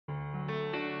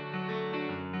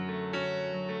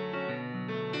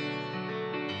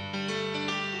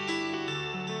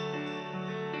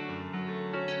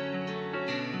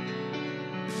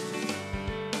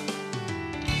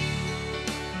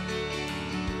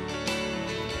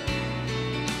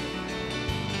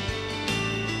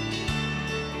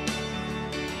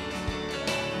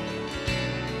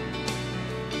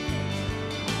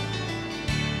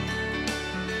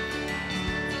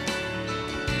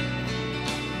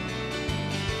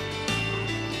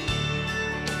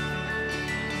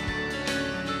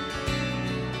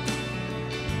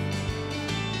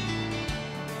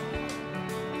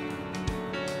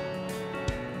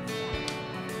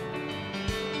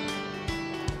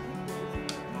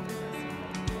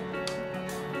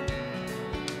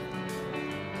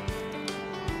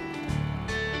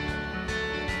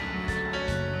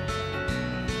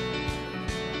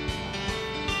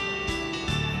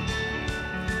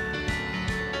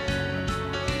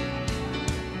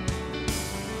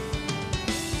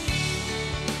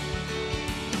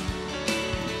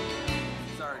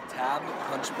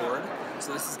punch board.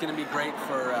 So this is going to be great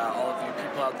for all of you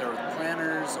people out there with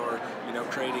planners or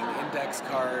creating index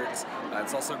cards.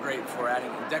 It's also great for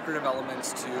adding decorative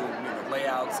elements to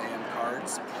layouts and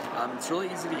cards. It's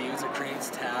really easy to use. It creates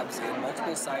tabs in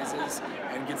multiple sizes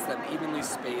and gets them evenly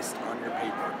spaced on your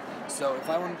paper. So if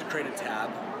I wanted to create a tab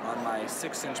on my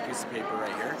 6-inch piece of paper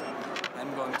right here,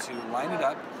 I'm going to line it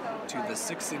up to the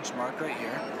 6-inch mark right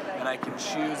here, and I can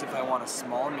choose if I want a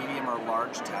small, medium, or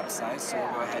large tab size. So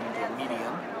we'll go ahead and do a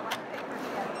medium.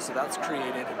 So that's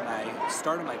created my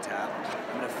start of my tab.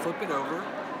 I'm going to flip it over,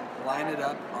 line it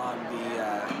up on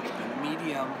the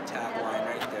medium tab line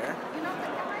right there.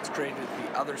 It's created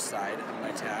the other side of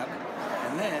my tab,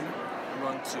 and then I'm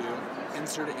going to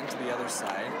insert it into the other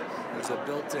side. There's a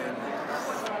built-in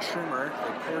trimmer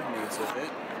that coordinates with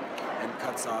it and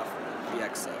cuts off the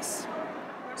excess.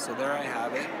 So there I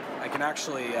have it. I can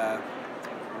actually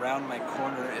round my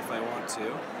corner if I want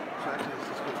to.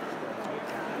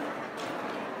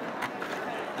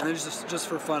 And then just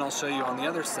for fun, I'll show you on the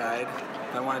other side,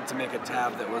 if I wanted to make a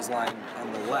tab that was lying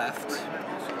on the left,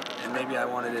 and maybe I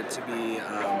wanted it to be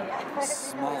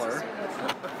smaller,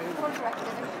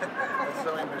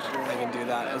 I can do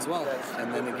that as well.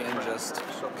 And then again, just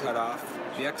cut off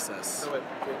the excess. There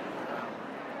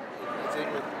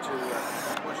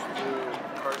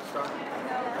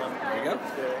you go.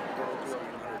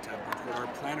 Our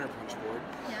planner punch board.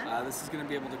 This is going to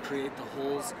be able to create the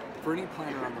holes for any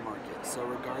planner on the market. So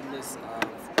regardless of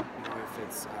if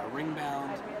it's ring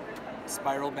bound,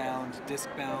 spiral bound, disc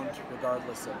bound,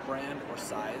 regardless of brand or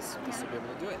size, this will be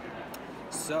able to do it.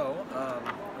 So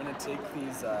I'm going to take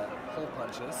these hole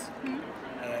punches,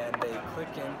 and they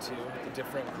click into the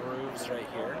different grooves right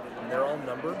here. And they're all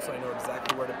numbered, so I know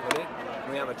exactly where to put it.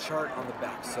 And we have a chart on the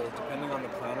back, so depending on the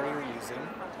planner you're using,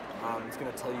 it's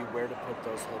going to tell you where to put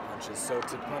those hole punches. So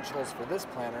to punch holes for this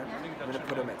planner, I'm going to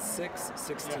put them at 6,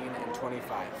 16, and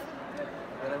 25.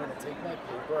 Then I'm going to take my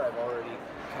paper, I've already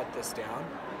cut this down,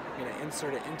 I'm going to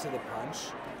insert it into the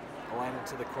punch, align it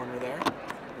to the corner there, I'm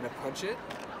going to punch it,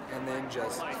 and then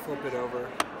just flip it over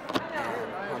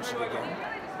and punch it again.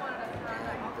 And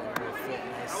then it will fit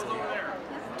nicely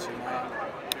into my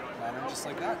planner just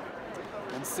like that.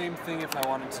 And same thing if I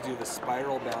wanted to do the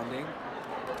spiral bounding.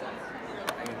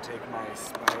 I can take my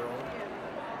spiral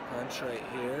punch right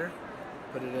here,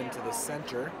 put it into the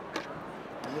center,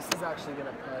 and this is actually going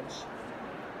to punch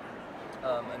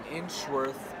an inch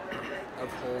worth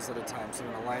of holes at a time. So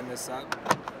I'm going to line this up,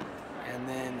 and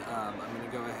then I'm going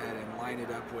to go ahead and line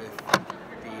it up with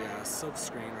the silk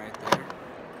screen right there.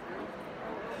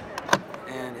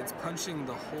 And it's punching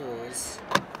the holes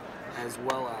as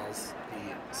well as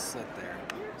the slit there,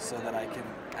 so that I can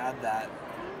add that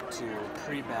to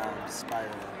pre-bound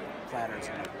spiral planners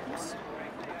and notebooks.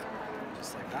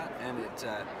 Just like that. And it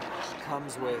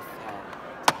comes with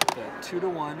the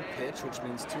 2-to-1 pitch, which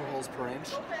means 2 holes per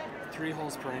inch, 3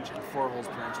 holes per inch, and 4 holes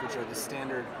per inch, which are the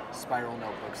standard spiral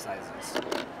notebook sizes.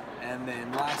 And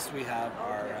then last we have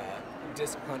our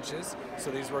disc punches.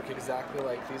 So these work exactly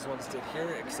like these ones did here,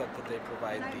 except that they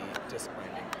provide the disc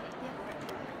binding.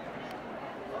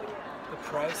 The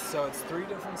price, so it's 3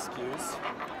 different SKUs.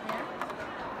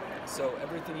 So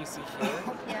everything you see here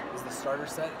is the starter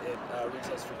set. It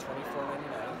retails for $24.99.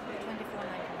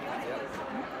 Yep.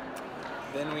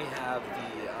 Then we have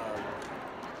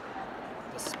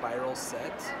the spiral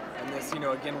set, and this,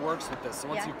 again works with this. So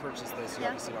once you purchase this, you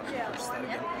obviously don't need to purchase that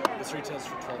again. This retails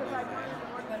for $12.99.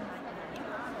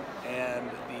 And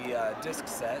the disc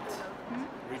set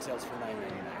retails for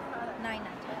 $9.99.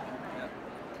 Yep.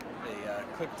 They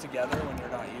click together when you're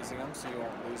not using them, so you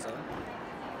won't lose them.